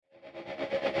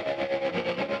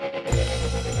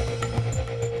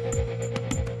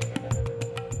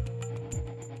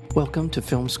Welcome to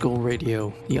Film School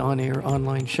Radio, the on-air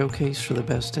online showcase for the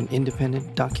best in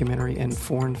independent documentary and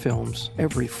foreign films,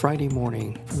 every Friday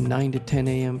morning from 9 to 10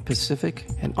 a.m. Pacific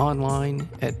and online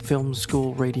at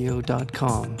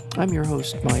filmschoolradio.com. I'm your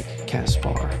host, Mike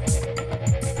Kaspar.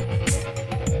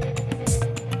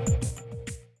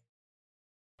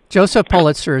 Joseph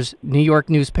Pulitzer's New York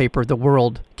newspaper, The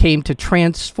World, came to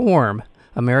transform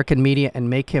American media and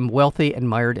make him wealthy,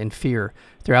 admired, and feared.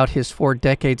 Throughout his 4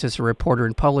 decades as a reporter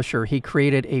and publisher, he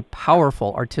created a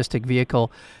powerful artistic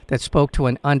vehicle that spoke to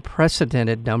an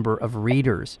unprecedented number of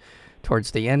readers. Towards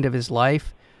the end of his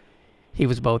life, he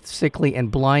was both sickly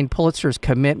and blind. Pulitzer's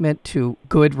commitment to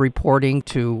good reporting,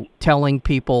 to telling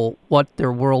people what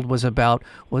their world was about,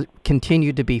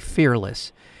 continued to be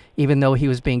fearless, even though he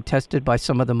was being tested by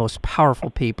some of the most powerful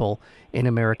people in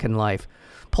American life.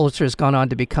 Pulitzer has gone on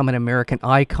to become an American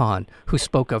icon who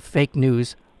spoke of fake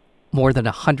news more than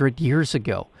 100 years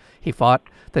ago. He fought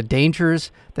the dangers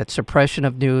that suppression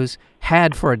of news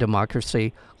had for a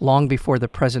democracy long before the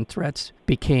present threats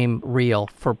became real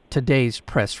for today's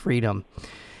press freedom.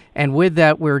 And with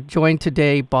that, we're joined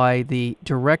today by the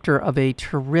director of a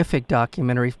terrific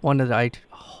documentary, one that I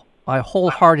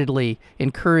wholeheartedly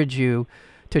encourage you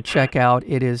to check out.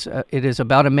 It is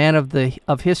about a man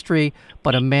of history,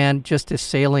 but a man just as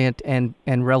salient and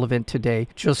relevant today,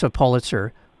 Joseph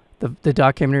Pulitzer. The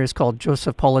documentary is called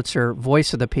Joseph Pulitzer,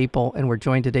 Voice of the People, and we're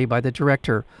joined today by the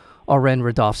director, Oren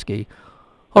Radofsky.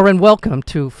 Oren, welcome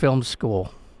to Film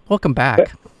School. Welcome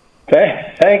back.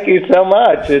 Thank you so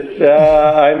much. It's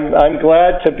I'm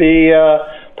glad to be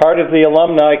part of the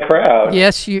alumni crowd.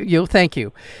 Yes, you. Thank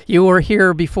you. You were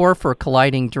here before for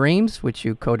Colliding Dreams, which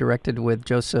you co-directed with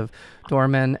Joseph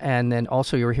Dorman, and then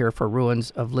also you were here for Ruins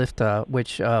of Lifta,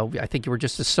 which I think you were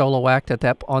just a solo act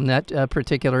on that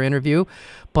particular interview.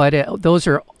 But those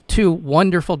are 2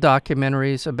 wonderful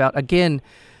documentaries about, again,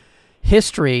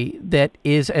 history that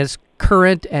is as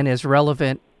current and as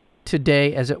relevant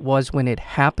today as it was when it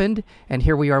happened. And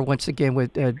here we are once again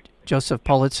with Joseph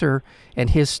Pulitzer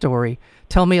and his story.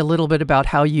 Tell me a little bit about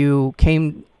how you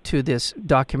came to this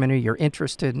documentary, your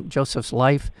interest in Joseph's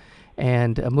life,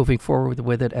 and moving forward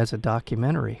with it as a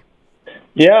documentary.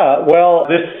 Yeah, well,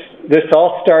 this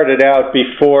all started out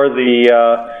before the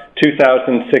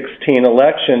 2016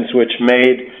 elections, which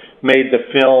made the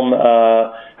film,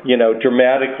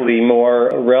 dramatically more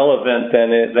relevant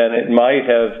than it might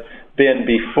have been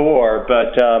before.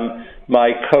 But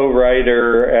my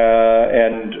co-writer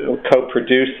and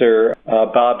co-producer,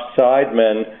 Bob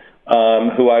Seidman,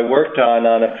 who I worked on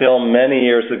a film many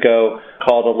years ago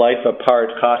called A Life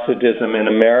Apart, Hasidism in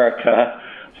America.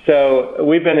 So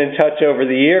we've been in touch over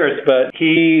the years, but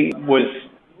he was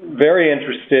very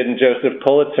interested in Joseph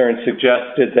Pulitzer and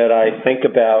suggested that I think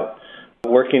about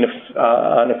working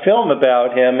on a film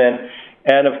about him.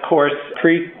 And of course,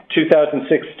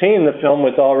 pre-2016, the film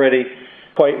was already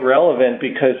quite relevant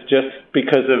because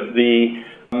of the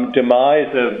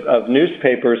demise of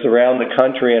newspapers around the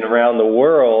country and around the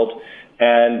world.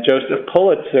 And Joseph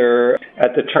Pulitzer,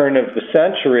 at the turn of the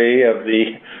century, of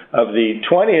the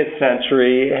 20th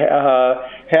century,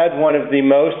 had one of the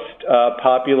most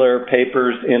popular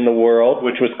papers in the world,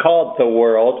 which was called The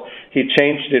World. He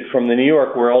changed it from the New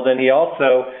York World, and he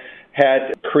also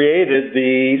had created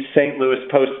the St. Louis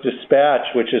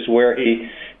Post-Dispatch, which is where he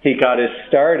got his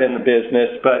start in the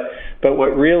business. But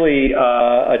what really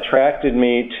attracted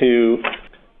me to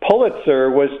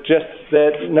Pulitzer was just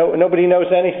that nobody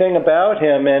knows anything about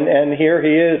him, and here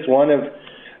he is, one of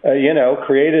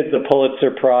created the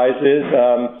Pulitzer Prizes,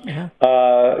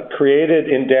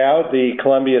 endowed the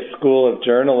Columbia School of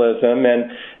Journalism,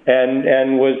 and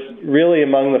was really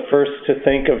among the first to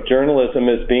think of journalism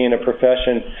as being a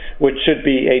profession which should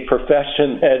be a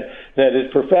profession that is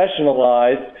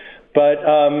professionalized, but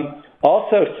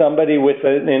also somebody with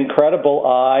an incredible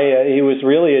eye. He was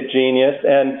really a genius,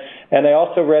 and I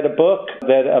also read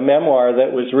a memoir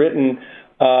that was written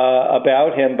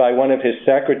about him by one of his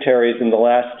secretaries in the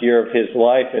last year of his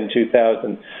life in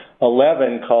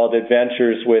 2011 called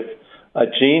Adventures with a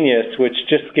Genius, which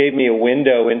just gave me a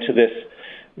window into this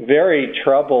very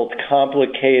troubled,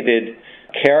 complicated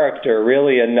character,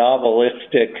 really a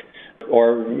novelistic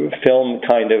or film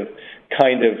kind of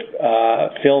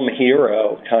film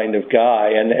hero kind of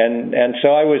guy, and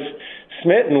so I was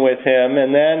smitten with him,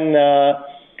 and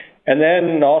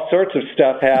then all sorts of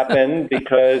stuff happened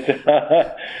because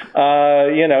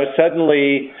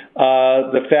suddenly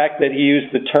the fact that he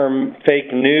used the term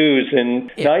fake news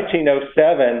in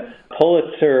 1907,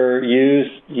 Pulitzer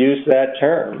used that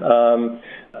term.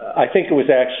 I think it was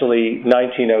actually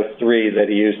 1903 that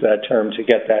he used that term, to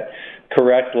get that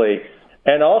correctly.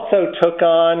 and also took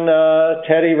on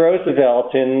Teddy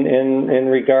Roosevelt in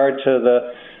regard to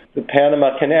the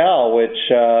Panama Canal,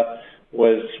 which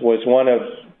was one of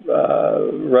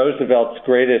Roosevelt's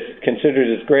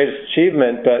considered his greatest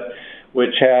achievement, but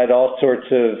which had all sorts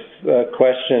of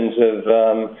questions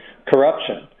of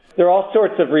corruption. There are all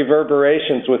sorts of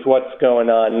reverberations with what's going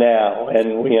on now,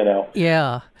 and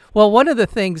Yeah. Well, one of the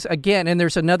things, again, and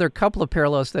there's another couple of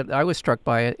parallels that I was struck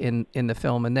by in the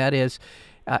film, and that is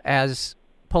as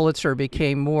Pulitzer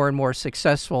became more and more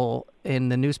successful in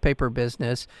the newspaper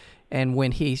business, and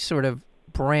when he sort of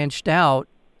branched out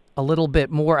a little bit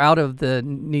more out of the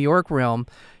New York realm,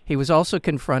 he was also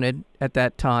confronted at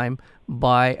that time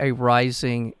by a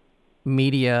rising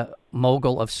media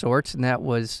mogul of sorts, and that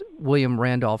was William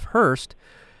Randolph Hearst.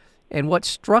 And what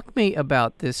struck me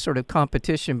about this sort of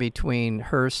competition between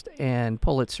Hearst and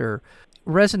Pulitzer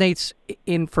resonates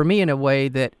for me in a way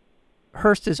that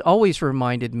Hearst has always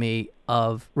reminded me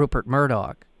of Rupert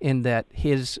Murdoch, in that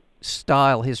his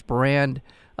style, his brand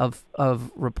of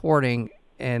reporting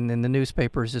and in the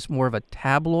newspapers is more of a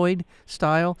tabloid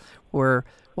style, where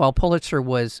while Pulitzer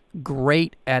was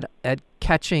great at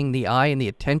catching the eye and the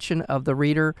attention of the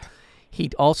reader, he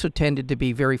also tended to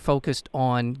be very focused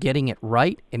on getting it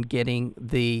right and getting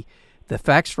the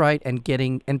facts right and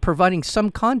providing some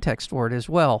context for it as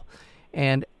well.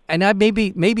 And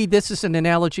maybe this is an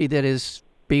analogy that is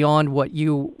beyond what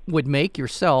you would make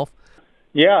yourself.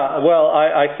 Yeah, well,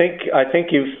 I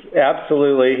think you've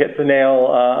absolutely hit the nail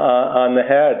on the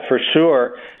head for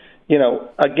sure.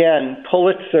 Again,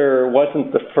 Pulitzer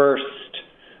wasn't the first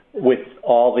with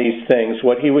all these things.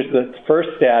 What he was the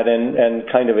first at and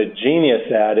kind of a genius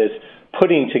at is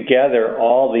putting together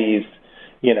all these,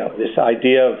 this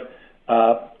idea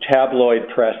of tabloid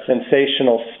press,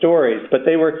 sensational stories. But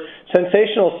they were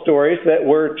sensational stories that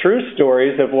were true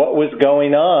stories of what was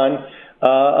going on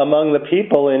among the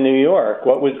people in New York,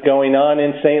 what was going on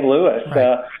in St. Louis.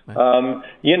 Right.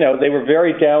 They were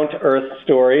very down-to-earth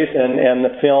stories, and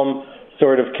the film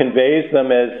sort of conveys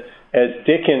them as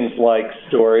Dickens-like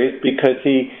stories, because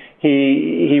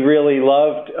he really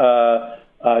loved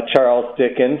Charles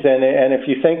Dickens, and if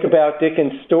you think about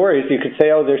Dickens' stories, you could say,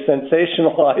 they're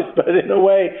sensationalized, but in a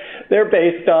way, they're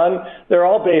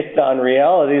all based on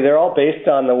reality. They're all based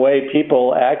on the way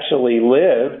people actually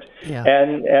lived,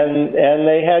 and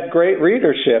they had great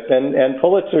readership, and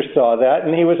Pulitzer saw that,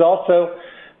 and he was also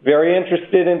very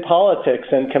interested in politics,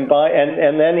 and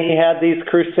then he had these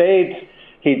crusades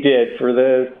he did for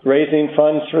raising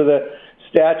funds for the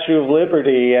Statue of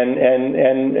Liberty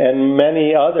and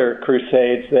many other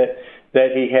crusades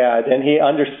that he had, and he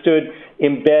understood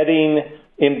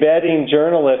embedding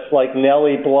journalists like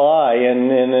Nellie Bly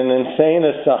in an insane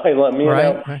asylum.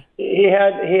 Right. He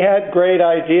had great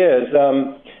ideas,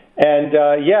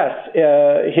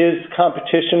 his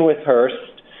competition with Hearst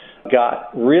got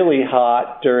really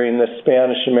hot during the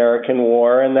Spanish-American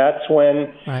War, and that's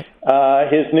when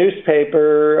his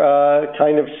newspaper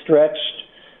kind of stretched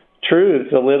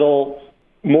truth a little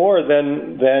more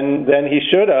than he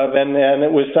should have, and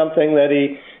it was something that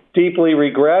he deeply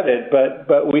regretted.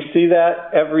 But we see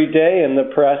that every day in the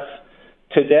press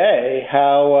today,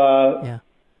 how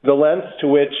the lengths to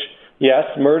which, yes,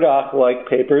 Murdoch-like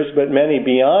papers, but many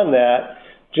beyond that,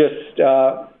 just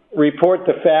report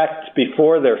the facts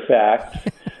before they're facts.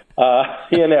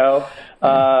 You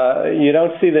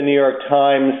don't see the New York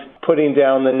Times putting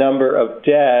down the number of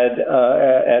dead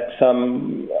at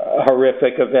some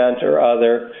horrific event or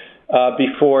other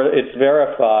before it's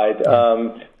verified.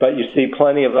 But you see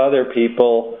plenty of other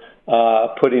people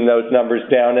putting those numbers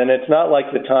down. And it's not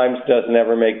like the Times doesn't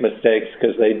ever make mistakes,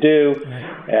 because they do. Right.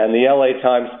 And the LA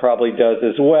Times probably does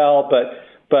as well. But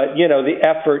the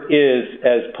effort is,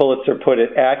 as Pulitzer put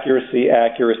it, accuracy.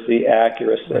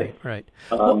 Right.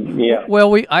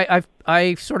 Well,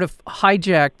 I sort of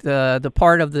hijacked the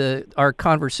part of our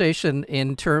conversation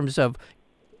in terms of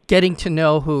getting to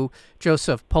know who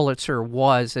Joseph Pulitzer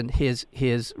was and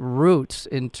his roots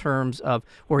in terms of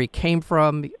where he came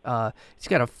from. He's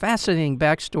got a fascinating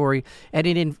backstory, and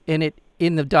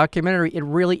in the documentary, it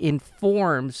really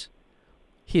informs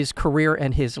his career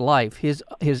and his life, his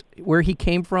where he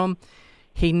came from.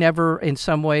 He never, in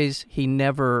some ways,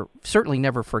 certainly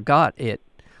never forgot it,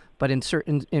 but in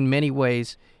many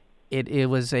ways, it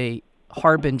was a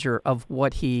harbinger of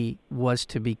what he was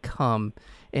to become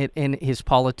in his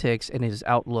politics and his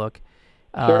outlook,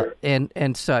 sure.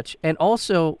 and such. And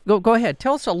also, go ahead,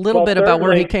 tell us a little bit about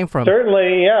where he came from.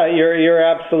 Certainly, yeah, you're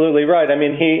absolutely right. I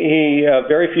mean, he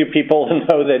very few people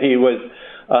know that he was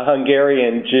a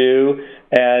Hungarian Jew,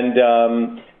 and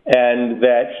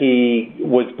that he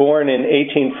was born in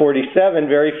 1847.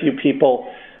 Very few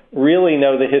people really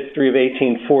know the history of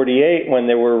 1848, when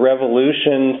there were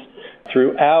revolutions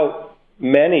throughout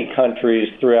many countries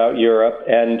throughout Europe,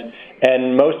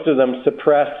 and most of them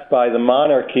suppressed by the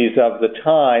monarchies of the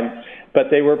time, but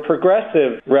they were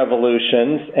progressive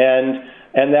revolutions, and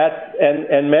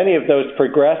many of those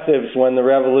progressives, when the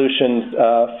revolutions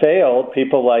failed,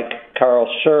 people like Karl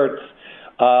Schurz,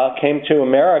 came to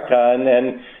America,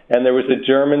 and there was a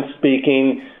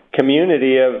German-speaking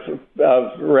community of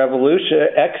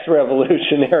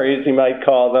ex-revolutionaries, you might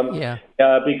call them,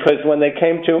 because when they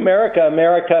came to America,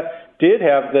 America did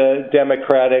have the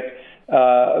democratic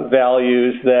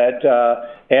values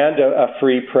and a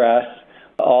free press,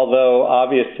 although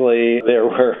obviously there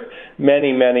were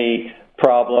many, many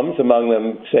problems, among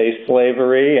them, say,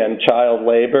 slavery and child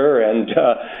labor, and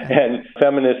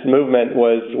feminist movement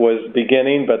was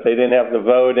beginning, but they didn't have the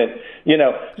vote, and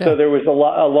so there was a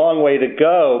long way to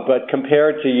go. But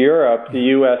compared to Europe, the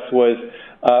U.S. was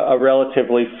a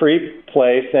relatively free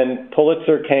place, and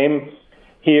Pulitzer came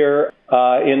here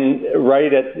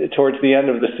towards the end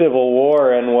of the Civil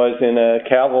War, and was in a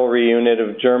cavalry unit,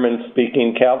 of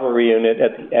German-speaking cavalry unit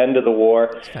at the end of the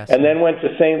war, and then went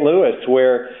to St. Louis,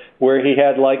 where he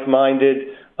had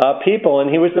like-minded people, and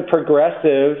he was a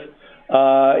progressive.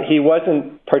 He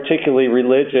wasn't particularly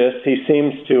religious. He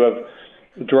seems to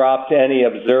have dropped any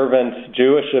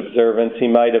Jewish observance he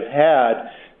might have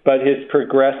had, but his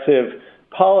progressive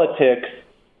politics,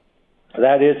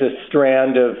 that is a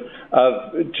strand of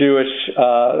Jewish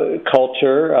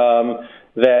culture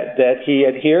that he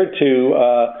adhered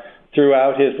to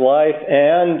throughout his life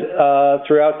and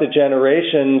throughout the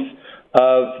generations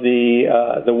of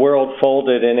the world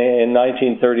folded in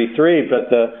 1933, but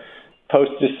the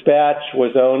Post-Dispatch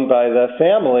was owned by the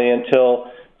family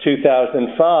until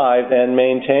 2005 and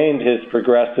maintained his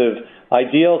progressive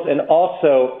ideals, and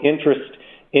also interest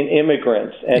in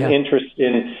immigrants and interest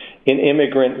in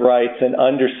immigrant rights and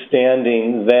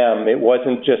understanding them. It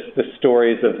wasn't just the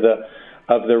stories of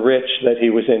the rich that he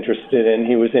was interested in.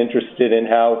 He was interested in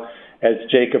how, as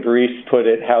Jacob Riis put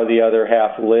it, how the other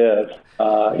half lived,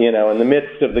 in the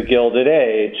midst of the Gilded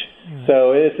Age.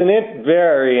 So it's a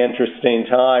very interesting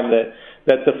time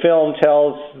that the film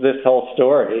tells this whole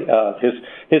story of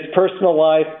his personal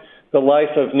life, the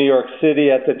life of New York City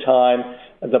at the time,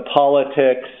 the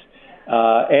politics,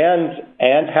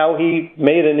 and how he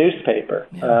made a newspaper.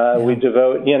 We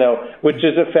devote, which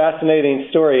is a fascinating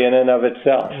story in and of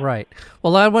itself. Right.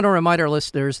 Well, I want to remind our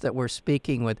listeners that we're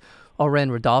speaking with Oren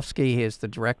Rudofsky. He is the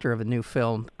director of a new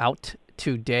film out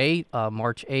today,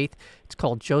 March 8th. It's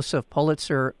called Joseph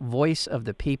Pulitzer, Voice of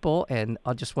the People, and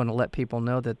I just want to let people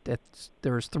know that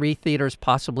there's 3 theaters,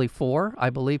 possibly 4,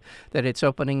 I believe, that it's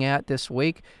opening at this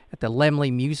week, at the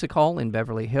Laemmle Music Hall in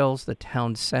Beverly Hills, the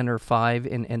Town Center 5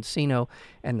 in Encino,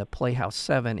 and the Playhouse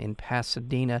 7 in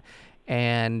Pasadena,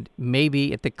 and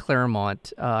maybe at the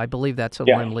Claremont. I believe that's at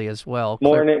Laemmle as well.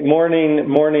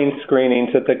 Morning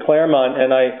screenings at the Claremont,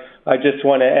 and I just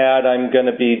want to add, I'm going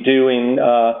to be doing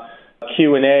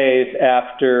Q&As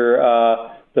after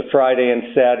the Friday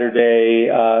and Saturday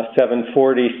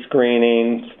 7:40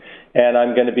 screenings, and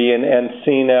I'm going to be in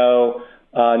Encino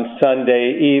on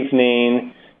Sunday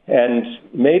evening, and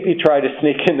maybe try to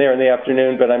sneak in there in the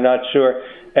afternoon, but I'm not sure.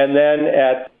 And then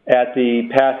at the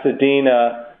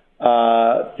Pasadena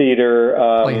theater,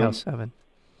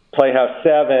 Playhouse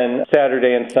 7,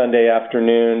 Saturday and Sunday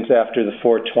afternoons after the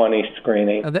 4:20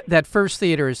 screening. That first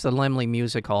theater is the Laemmle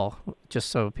Music Hall, just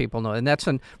so people know. And that's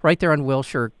right there on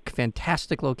Wilshire.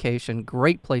 Fantastic location,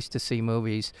 great place to see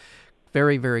movies.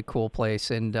 Very, very cool place,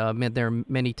 and been there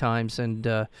many times. And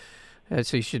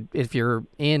so you should, if you're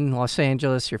in Los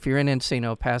Angeles, if you're in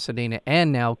Encino, Pasadena,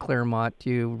 and now Claremont,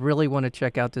 you really want to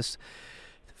check out this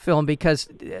film, because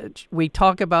we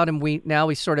talk about him. We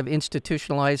sort of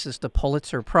institutionalizes the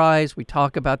Pulitzer Prize. We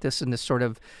talk about this in this sort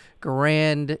of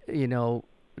grand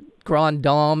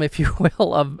dame, if you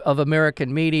will, of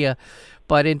American media.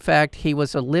 But in fact, he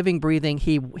was a living, breathing.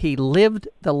 He lived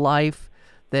the life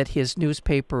that his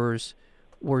newspapers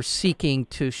were seeking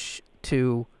to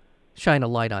shine a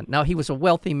light on. Now, he was a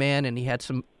wealthy man, and he had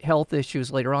some health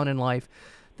issues later on in life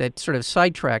that sort of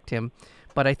sidetracked him.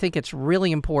 But I think it's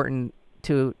really important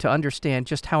to understand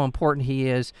just how important he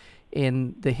is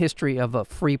in the history of a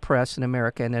free press in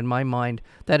America. And in my mind,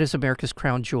 that is America's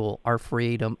crown jewel, our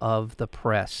freedom of the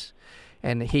press.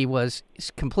 And he was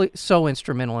so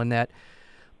instrumental in that.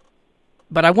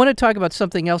 But I want to talk about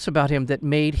something else about him that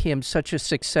made him such a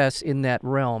success in that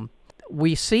realm.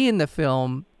 We see in the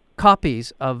film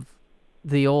copies of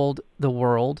The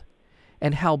World,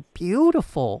 and how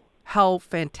beautiful, how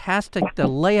fantastic the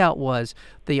layout was,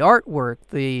 the artwork,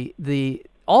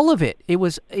 all of it.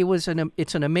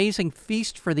 It's an amazing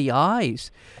feast for the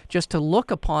eyes, just to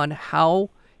look upon how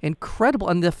incredible,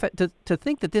 and to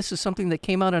think that this is something that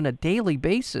came out on a daily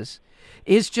basis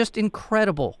is just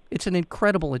incredible. It's an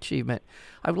incredible achievement.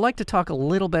 I would like to talk a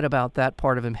little bit about that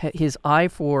part of him, his eye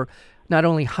for not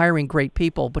only hiring great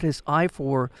people, but his eye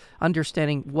for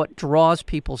understanding what draws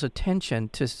people's attention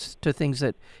to things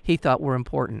that he thought were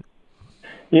important.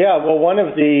 Yeah, well, one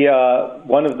of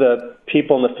the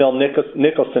people in the film,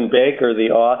 Nicholson Baker,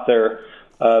 the author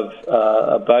of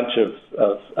a bunch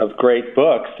of great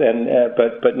books,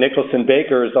 but Nicholson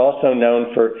Baker is also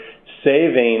known for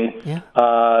saving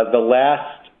the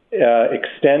last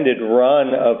extended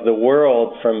run of the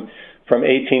world from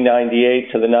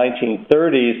 1898 to the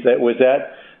 1930s that was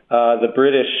at the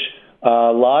British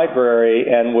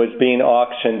library and was being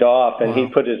auctioned off, and he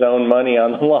put his own money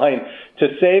on the line to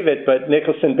save it. But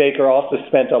Nicholson Baker also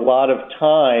spent a lot of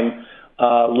time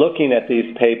looking at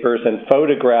these papers and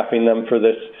photographing them for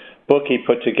this book he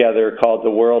put together called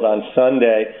The World on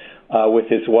Sunday with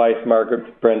his wife,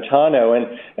 Margaret Brentano.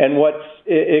 And what's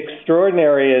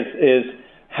extraordinary is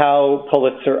how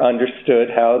Pulitzer understood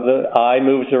how the eye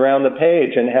moves around the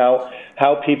page and how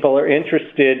people are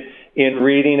interested in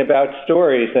reading about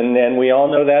stories. And we all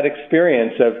know that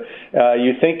experience of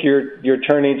you think you're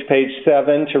turning to page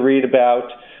 7 to read about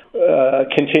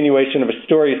continuation of a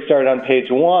story. You start on page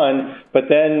 1, but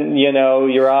then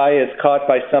your eye is caught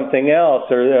by something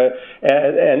else.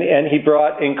 And he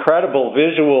brought incredible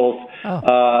visuals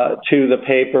to the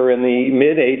paper in the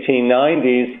mid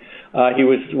 1890s. He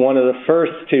was one of the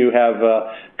first to have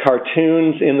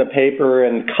cartoons in the paper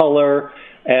and color,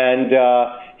 and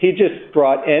he just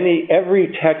brought every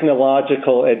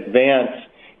technological advance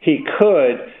he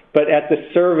could, but at the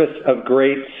service of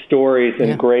great stories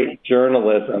and great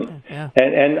journalism.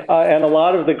 And a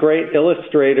lot of the great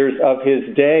illustrators of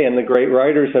his day and the great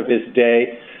writers of his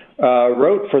day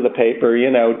wrote for the paper.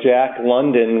 Jack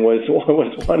London was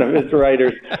one of his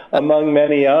writers, among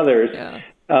many others.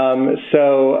 He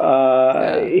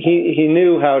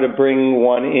knew how to bring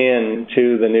one in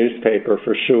to the newspaper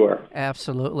for sure.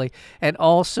 Absolutely. And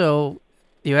also,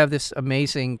 you have this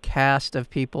amazing cast of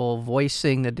people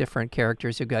voicing the different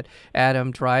characters. You've got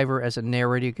Adam Driver as a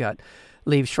narrator. You've got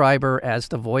Liev Schreiber as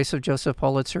the voice of Joseph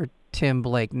Pulitzer, Tim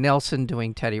Blake Nelson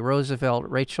doing Teddy Roosevelt,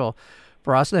 Rachel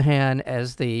Brosnahan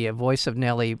as the voice of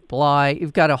Nellie Bly.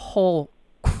 You've got a whole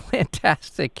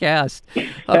fantastic cast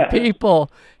of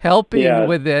people helping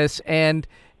with this, and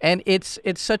it's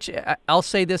such. I'll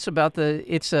say this about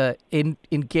it's a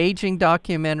engaging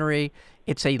documentary.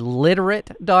 It's a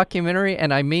literate documentary,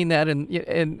 and I mean that,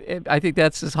 and I think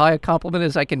that's as high a compliment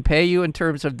as I can pay you in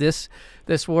terms of this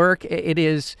work. It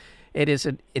is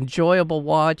an enjoyable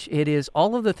watch. It is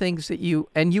all of the things that you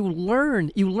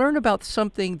learn about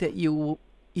something that you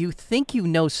think you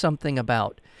know something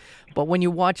about. But when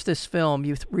you watch this film,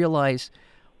 you realize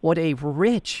what a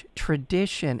rich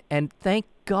tradition, and thank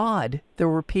God there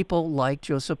were people like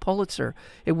Joseph Pulitzer.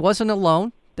 It wasn't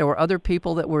alone. There were other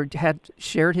people that had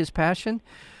shared his passion,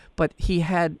 but he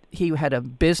had a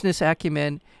business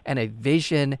acumen and a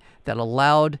vision that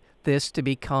allowed this to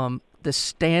become the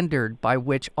standard by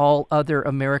which all other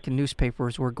American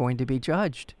newspapers were going to be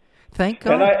judged. Thank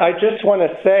God. And I just want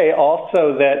to say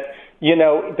also that,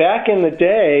 back in the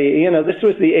day, this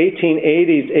was the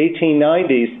 1880s,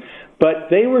 1890s, but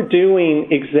they were doing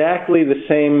exactly the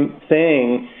same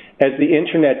thing as the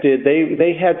internet did.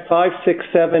 They had 5, 6,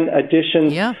 7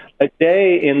 editions a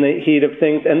day in the heat of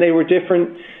things, and they were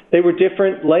different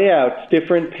layouts,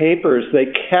 different papers. They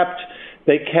kept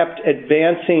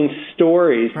advancing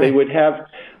stories. Right. They would have,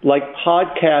 like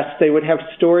podcasts, they would have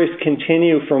stories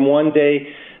continue from one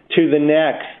day to the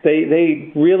next.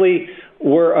 They really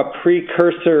were a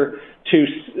precursor to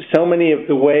so many of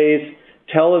the ways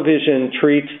television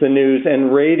treats the news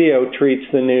and radio treats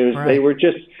the news. Right. They were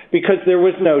just, because there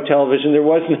was no television, there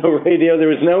was no radio, there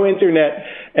was no internet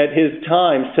at his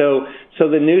time. So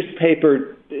the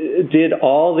newspaper did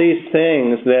all these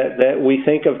things that we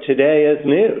think of today as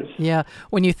news. Yeah.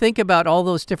 When you think about all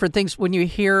those different things, when you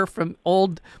hear from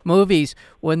old movies,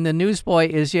 when the newsboy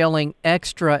is yelling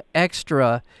extra,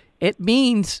 extra, it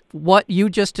means what you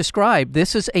just described.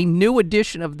 This is a new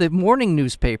edition of the morning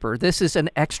newspaper. This is an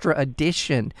extra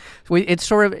edition. It's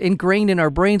sort of ingrained in our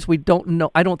brains. We don't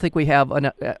know. I don't think we have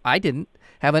I didn't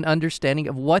have an understanding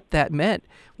of what that meant.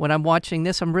 When I'm watching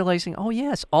this, I'm realizing, oh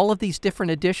yes, all of these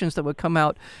different editions that would come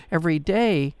out every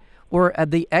day or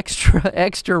the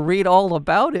extra read all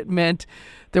about it meant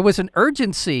there was an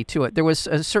urgency to it. There was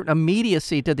a certain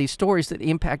immediacy to these stories that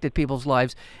impacted people's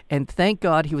lives. And thank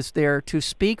God he was there to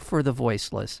speak for the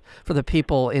voiceless, for the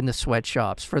people in the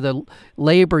sweatshops, for the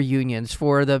labor unions,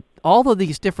 for all of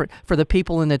these different, for the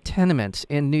people in the tenements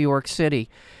in New York City.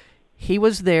 He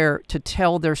was there to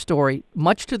tell their story,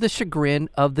 much to the chagrin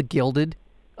of the gilded,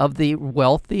 of the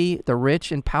wealthy, the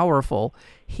rich and powerful.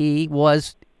 He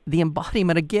was the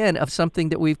embodiment again of something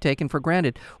that we've taken for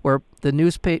granted, where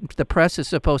the press is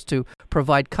supposed to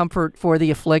provide comfort for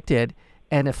the afflicted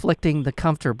and afflicting the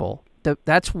comfortable.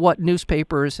 That's what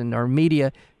newspapers and our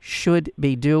media should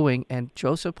be doing, and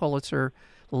Joseph Pulitzer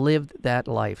lived that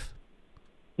life.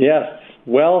 Yes,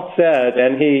 well said.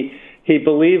 And he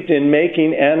believed in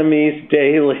making enemies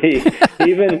daily.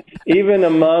 even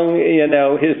among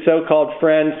his so-called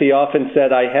friends, he often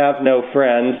said, "I have no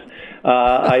friends."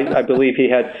 I believe he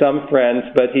had some friends,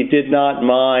 but he did not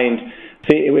mind.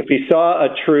 See, if he saw a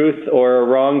truth or a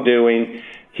wrongdoing,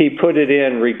 he put it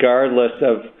in regardless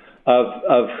of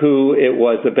who it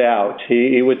was about.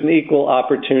 He was an equal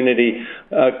opportunity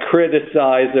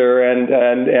criticizer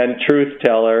and truth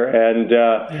teller, and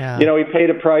he paid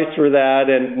a price for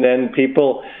that. And then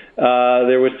people,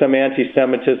 there was some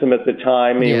anti-Semitism at the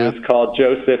time. He was called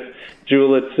Joseph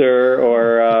Pulitzer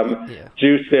or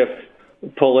Joseph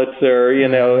Pulitzer,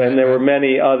 and there were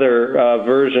many other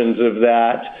versions of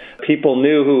that. People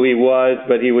knew who he was,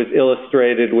 but he was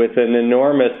illustrated with an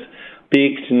enormous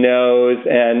beaked nose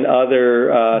and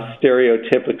other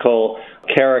stereotypical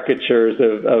caricatures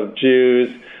of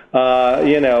Jews. That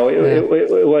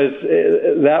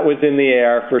was in the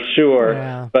air for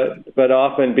sure, but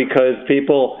often because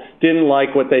people didn't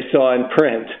like what they saw in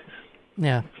print.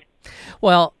 Yeah.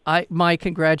 Well, my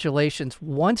congratulations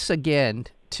once again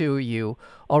to you,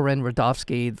 Oren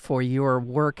Rudovsky, for your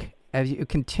work as you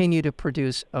continue to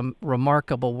produce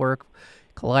remarkable work,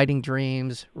 Colliding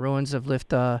Dreams, Ruins of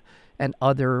Lifta, and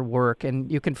other work.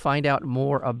 And you can find out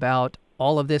more about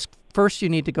all of this. First, you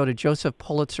need to go to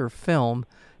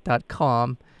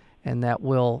josephpulitzerfilm.com, and that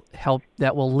will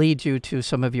lead you to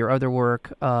some of your other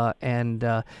work. And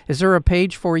is there a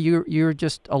page for you? You're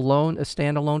just alone, a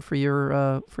standalone for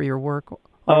your work?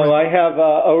 Oh, I have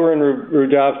Oren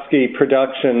Rudovsky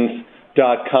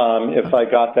Productions.com, if I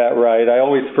got that right. I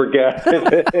always forget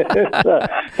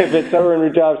if it's Oren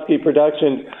Rudovsky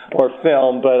Productions or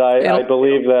film, but I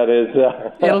believe that is.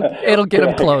 It'll get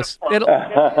them close.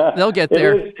 They'll get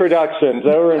there. It is Productions.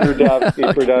 Oren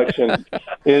Rudovsky Productions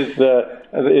is the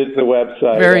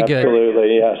website. Very good.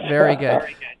 Absolutely, yes. Very good.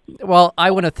 Well,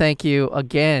 I want to thank you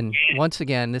once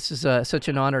again. This is such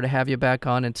an honor to have you back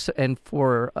on, and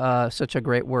for such a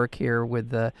great work here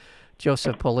with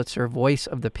Joseph Pulitzer, Voice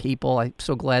of the People. I'm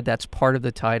so glad that's part of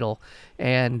the title.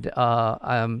 And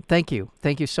thank you.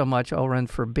 Thank you so much, Oren,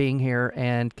 for being here,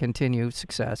 and continued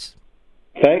success.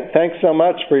 Thanks so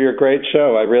much for your great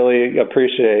show. I really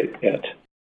appreciate it.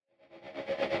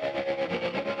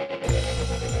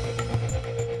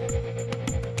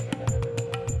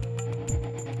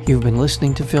 You've been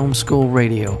listening to Film School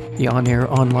Radio, the on-air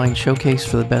online showcase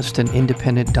for the best in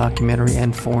independent documentary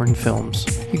and foreign films.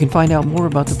 You can find out more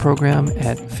about the program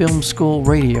at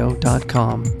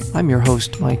filmschoolradio.com. I'm your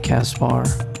host, Mike Kaspar.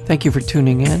 Thank you for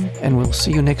tuning in, and we'll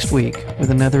see you next week with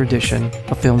another edition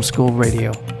of Film School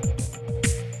Radio.